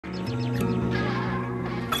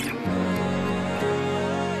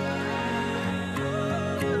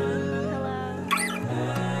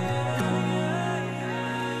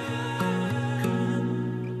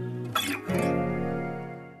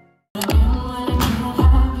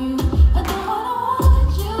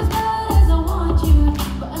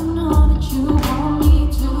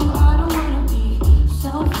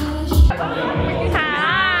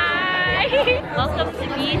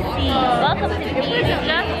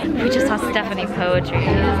We just saw Stephanie poetry.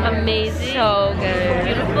 It is amazing. So good.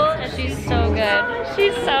 Beautiful and she's so good.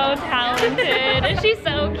 She's so talented and she's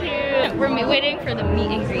so cute. We're waiting for the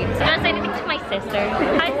meet and greet. So you wanna say anything to my sister?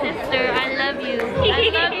 Hi sister, I love you. I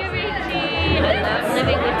love you, Richie. I love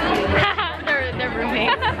living with you. they're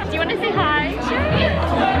roommates. Do you wanna say hi? Sure.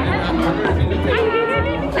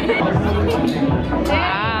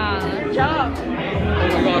 Wow. Good job. Oh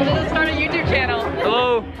my God. Let's start a YouTube channel.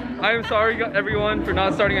 Hello. I am sorry everyone for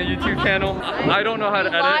not starting a YouTube channel. I don't know how to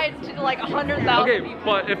edit. Lied to like 100,000 Okay, people.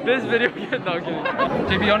 but if this video gets no, I'm kidding.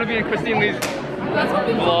 JP, you wanna be in Christine Lee's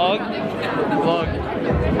vlog?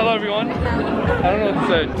 Hello everyone. I don't know what to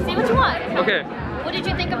say. Say what you want. Okay. What did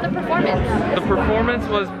you think of the performance? The performance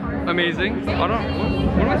was amazing. I don't.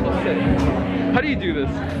 What am I supposed to say? How do you do this?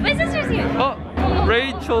 My sister's here. Oh,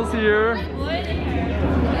 Rachel's here.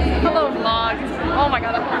 Hello vlog. Oh my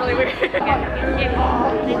god, that's really weird. I've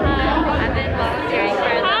been volunteering for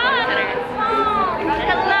the center.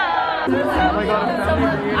 Hello. Oh my God,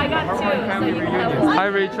 I got two. Hi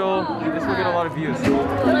Rachel. This will get a lot of views.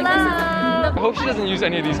 Hello. I hope she doesn't use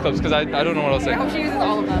any of these clips because I don't know what I'll say. I hope she uses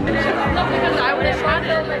all of them. No, because I would have shot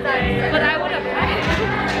them, but I would have.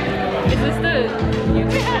 Is this the?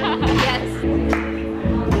 Yes.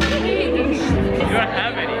 You don't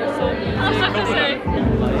have any. I was about to say.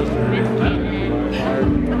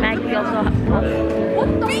 Maggie also.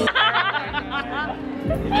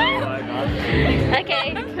 Okay.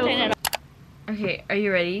 Okay, are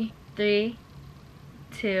you ready? 3,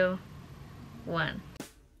 2, 1.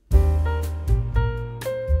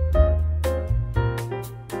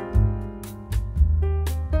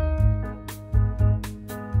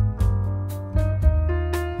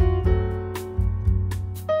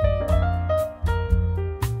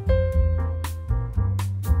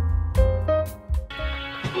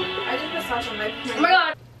 Oh my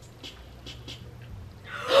god!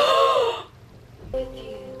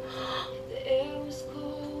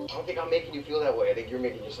 I don't think I'm making you feel that way. I think you're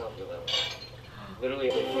making yourself feel that way. Literally.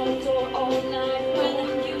 Is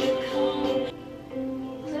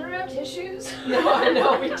it around tissues? No, I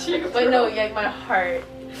know, me too. But no, yeah, my heart.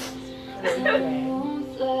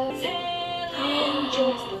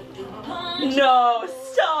 No,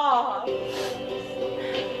 stop! No,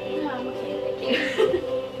 I'm okay, thank you.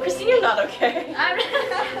 Christine, you're not okay. I'm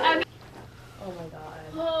oh my god.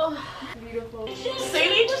 Oh, beautiful.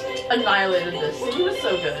 Sadie just annihilated this. Sadie was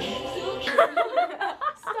so good.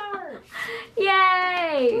 Start.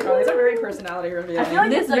 Yay! Oh, these are very personality revealing. I feel like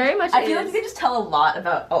This very much I feel is. like we could just tell a lot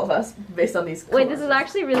about all of us based on these. Wait, this is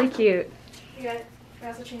actually really cute. Yeah, I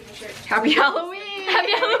also changed my shirt. Happy Halloween!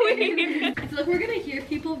 Happy Halloween! I feel like we're gonna hear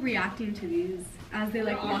people reacting to these as they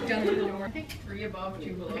like walk down the door. I think 3 above,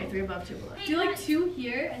 2 below. Okay, 3 above, 2 below. do like 2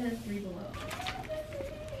 here and then 3 below.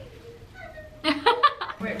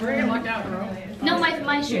 Wait, we're gonna walk out, bro. No,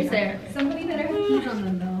 my shoe's there. Somebody better have keys on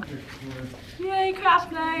them though. Yay,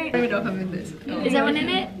 craft night! I don't even know if I'm in this. Is everyone in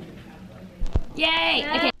it? Yay!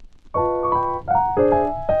 Okay.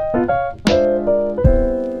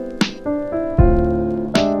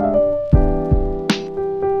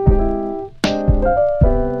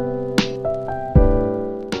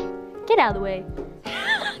 Get out of the way.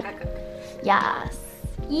 Yes.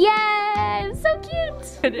 Yay! So cute!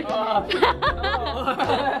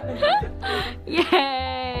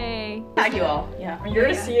 Yay! Tag you all. Yeah. You're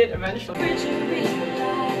gonna see it eventually.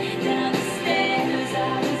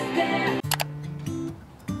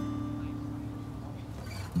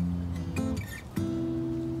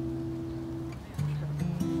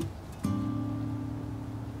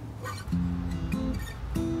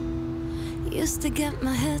 Used to get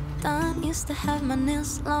my hair done, used to have my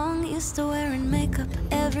nails long, used to wearing makeup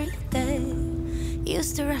every day.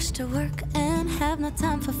 Used to rush to work and have no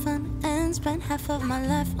time for fun, and spend half of my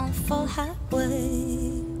life on full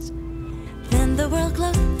highways. Then the world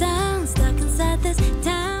closed down, stuck inside this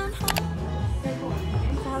town.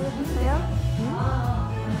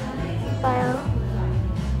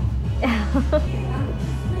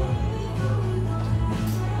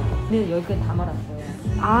 네, 여기까지 다 말았어요.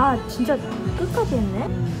 아, 진짜 끝까지 했네?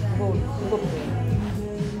 뭐, 무겁대.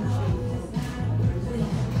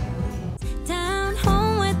 Down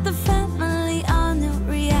home with the family, all new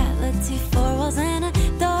reality. 4 walls and a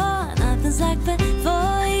door, nothing's like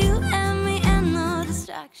before. You and me and no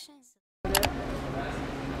distractions.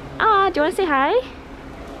 Ah, do you want to say hi?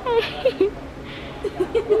 Hey.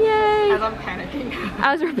 Yay! As I'm panicking.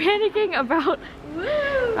 As we're panicking about...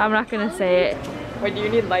 I'm not gonna say it. Wait, do you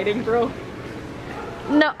need lighting, bro?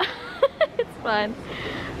 No, it's fun.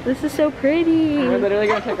 This is so pretty. We're literally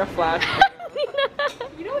gonna take a flash.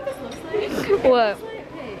 You know what this looks like? What?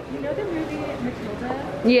 Hey, you know the movie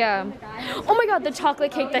Matilda? Yeah. Oh my god, the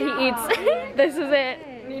chocolate cake that he eats. This is it.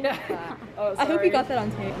 Oh, I hope you got that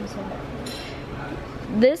on tape. I'm sorry.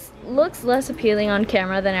 This looks less appealing on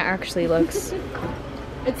camera than it actually looks.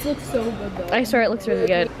 It looks so good though. I swear it looks really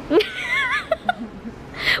good.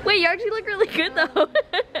 Wait, you actually look really good though.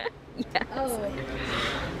 Yes. Oh.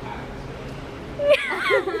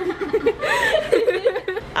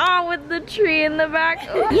 Oh, with the tree in the back.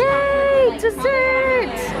 Yay,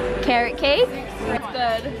 dessert! Carrot cake. It's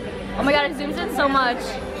good. Oh my god, it zooms in so much.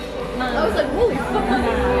 I was like, holy fuck.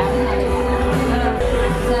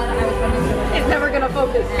 It's never gonna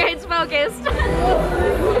focus. It's focused.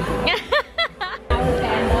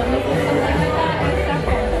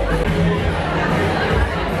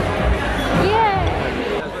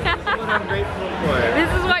 I'm grateful for. This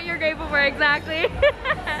is what you're grateful for, exactly.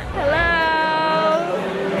 Hello.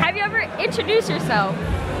 Have you ever introduced yourself?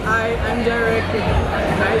 Hi, I'm Derek.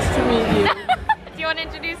 Nice to meet you. Do you want to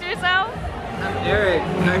introduce yourself? I'm Eric.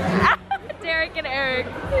 Nice to meet Derek and Eric.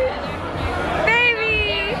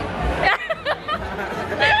 Baby!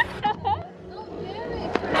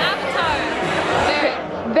 Avatar.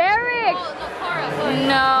 Barrick! Oh, no, Cora.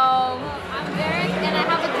 No. I'm Derek and I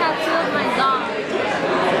have a tattoo of my dog.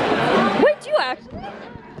 Wait, you actually?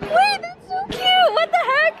 Wait, that's so cute! What the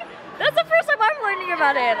heck? That's the first time I'm learning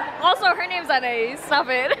about it. Also, her name's Anais. Stop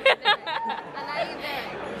it.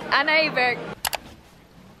 Anais Berg.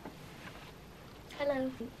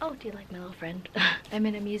 Hello. Oh, do you like my little friend? I'm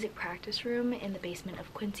in a music practice room in the basement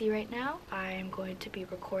of Quincy right now. I'm going to be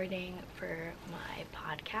recording for my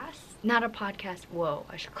podcast. Not a podcast, whoa,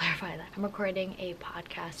 I should clarify that. I'm recording a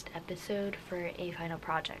podcast episode for a final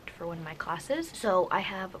project for one of my classes. So I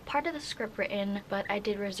have part of the script written, but I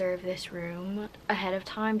did reserve this room ahead of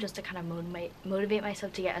time just to kind of motivate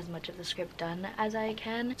myself to get as much of the script done as I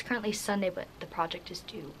can. It's currently Sunday, but the project is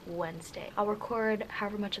due Wednesday. I'll record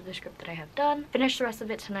however much of the script that I have done, finish the rest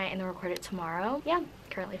of it tonight, and then record it tomorrow. Yeah,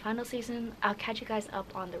 currently final season. I'll catch you guys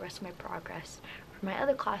up on the rest of my progress for my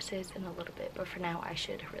other classes in a little bit, but for now I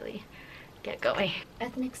should really get going.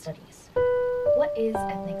 Ethnic studies. What is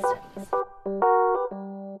ethnic studies?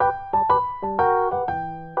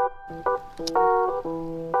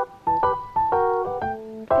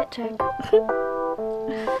 Fit check.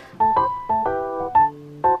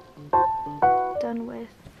 Done with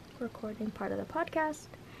recording part of the podcast.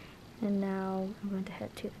 And now I'm going to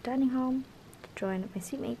head to the dining hall to join my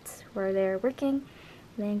seatmates who are there working,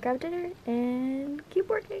 and then grab dinner and keep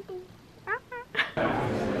working.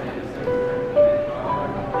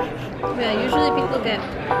 Yeah, usually people get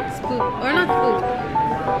spooked, or not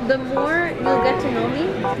spooked. The more you'll get to know me,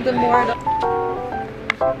 the more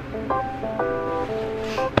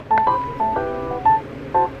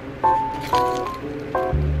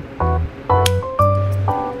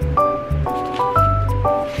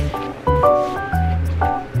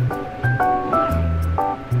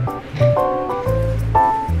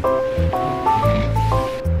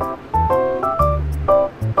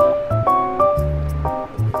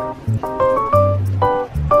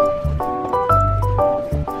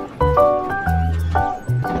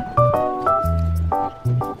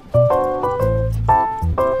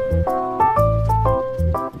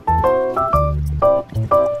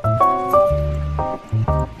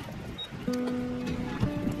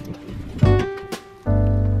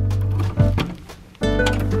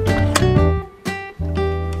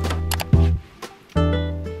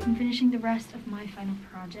the rest of my final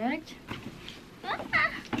project.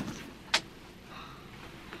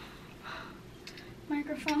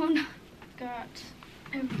 Microphone. Got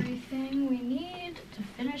everything we need to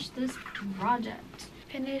finish this project.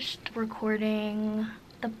 Finished recording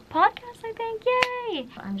the podcast, I think. Yay!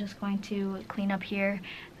 I'm just going to clean up here.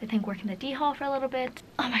 I think work in the D hall for a little bit.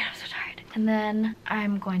 Oh my god, I'm so tired. And then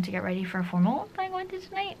I'm going to get ready for a formal that I'm going to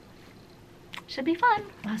tonight. Should be fun.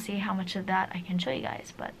 I'll see how much of that I can show you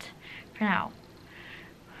guys, but for now,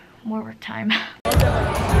 more work time. I don't know.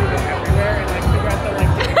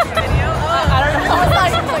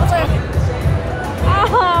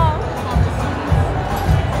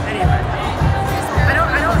 Anyway, I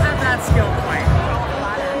don't have that skill quite.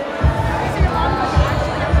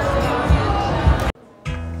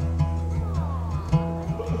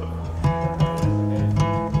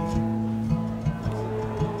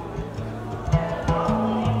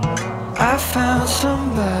 I found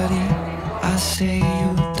somebody, I say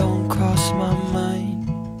you don't cross my mind.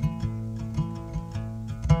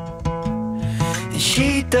 And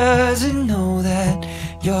she doesn't know that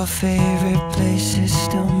your favorite place is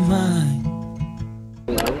still mine.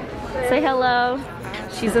 Say hello.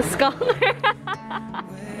 She's a scholar.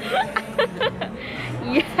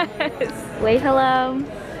 Yes. Wave hello.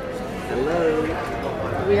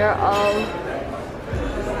 Hello. We are all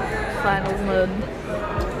finals mode.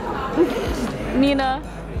 Nina.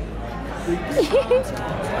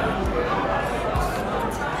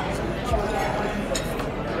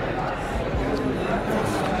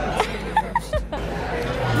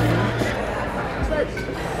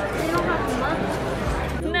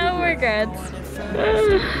 No regrets.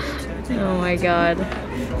 Oh my god.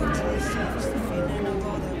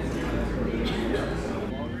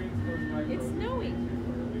 It's snowing.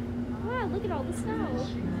 Wow, look at all the snow.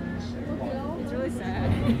 It's really sad.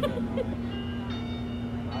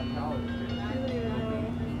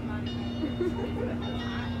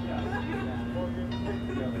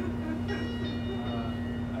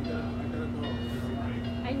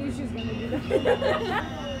 I knew she was gonna do that.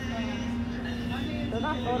 They're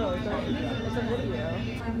not photos, it's a video.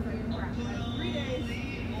 3 days,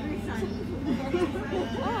 3 times.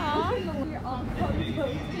 Aww. We're all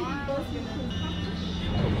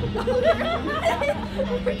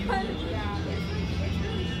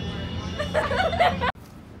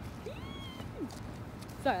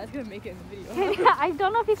Sorry, that's gonna make it in the video. I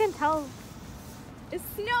don't know if you can tell. It's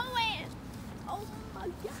snowing! Oh my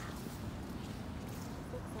god.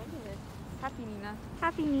 So excited. Happy Nina.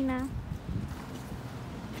 Happy Nina.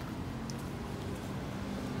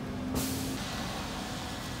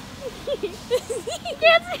 You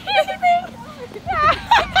can't see anything!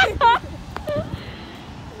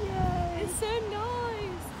 It's so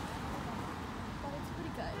nice. But it's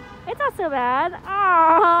pretty good. It's not so bad.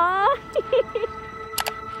 Aww.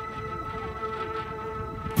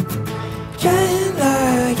 Jet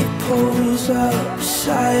lag, it pulls up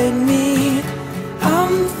beside me.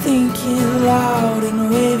 I'm thinking loud and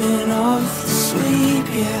waving off the sleep.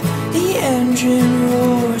 Yeah, the engine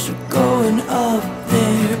roars, we're going up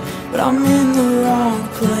there, but I'm in the wrong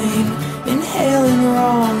plane, inhaling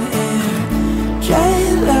wrong air.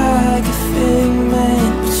 Jet lag, a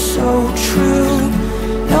figment, but so true.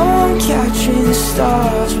 No, I'm catching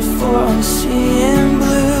stars before I'm seeing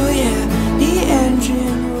blue. Yeah, the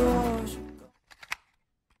engine roars.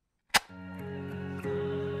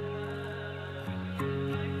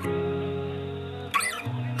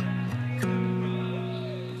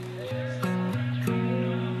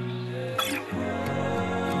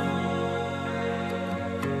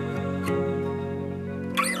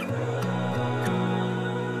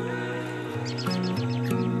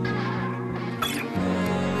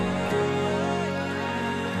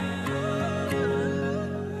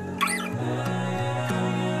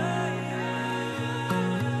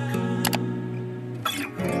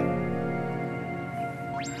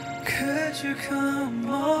 Could you come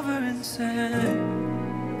over and say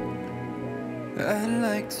I'd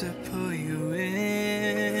like to pull you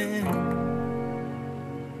in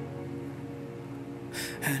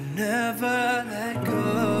and never let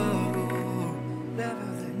go,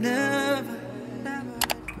 never, never, never let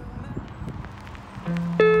go.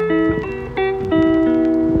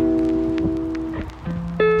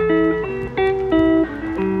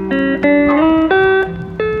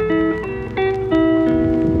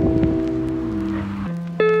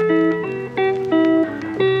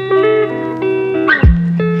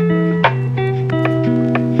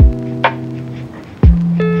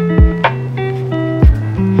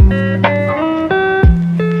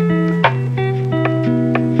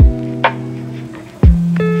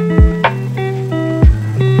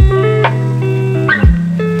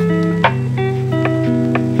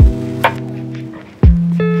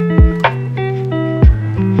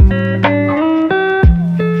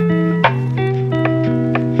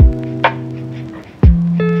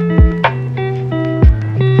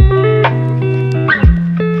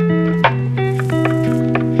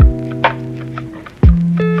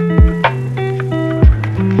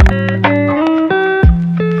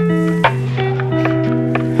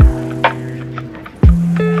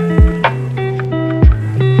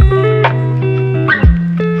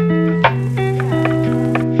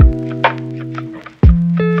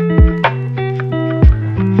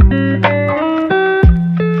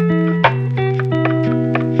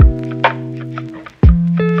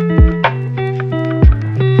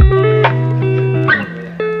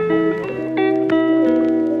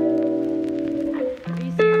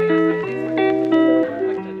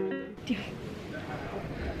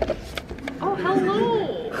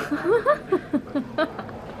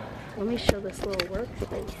 Let me show this little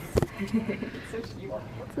workspace. It's so cute.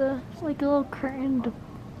 It's a like a little curtained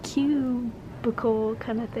cubicle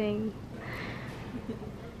kind of thing.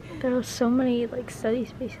 There are so many like study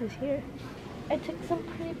spaces here. I took some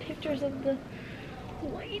pretty pictures of the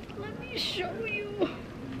Wait, let me show you.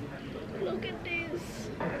 Look at this.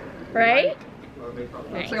 Right? Looks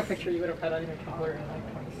Nice. like a picture you would have had on your Tumblr in like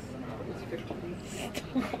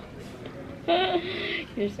 2015.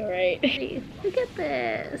 You're so right. Look at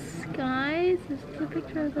this, guys. This is a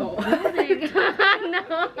picture of the building.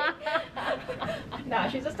 No. Nah,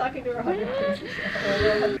 she's just talking to her 100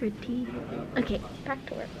 kids. Pretty. Okay, back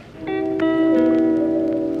to work.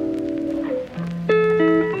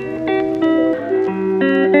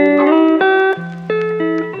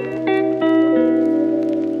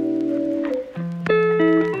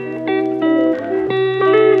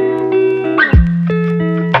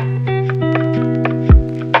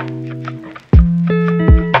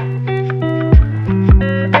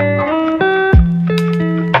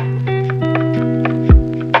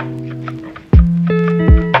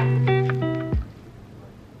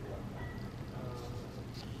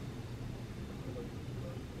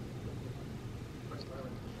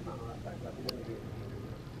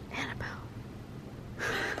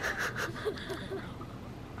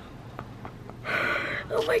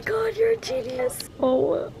 Oh my god, you're a genius.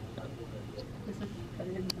 Oh.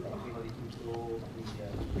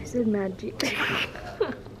 I said magic.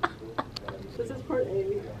 This is part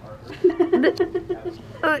A.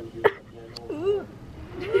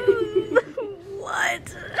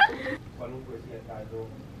 What?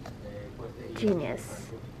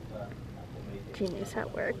 Genius. Genius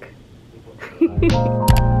at work.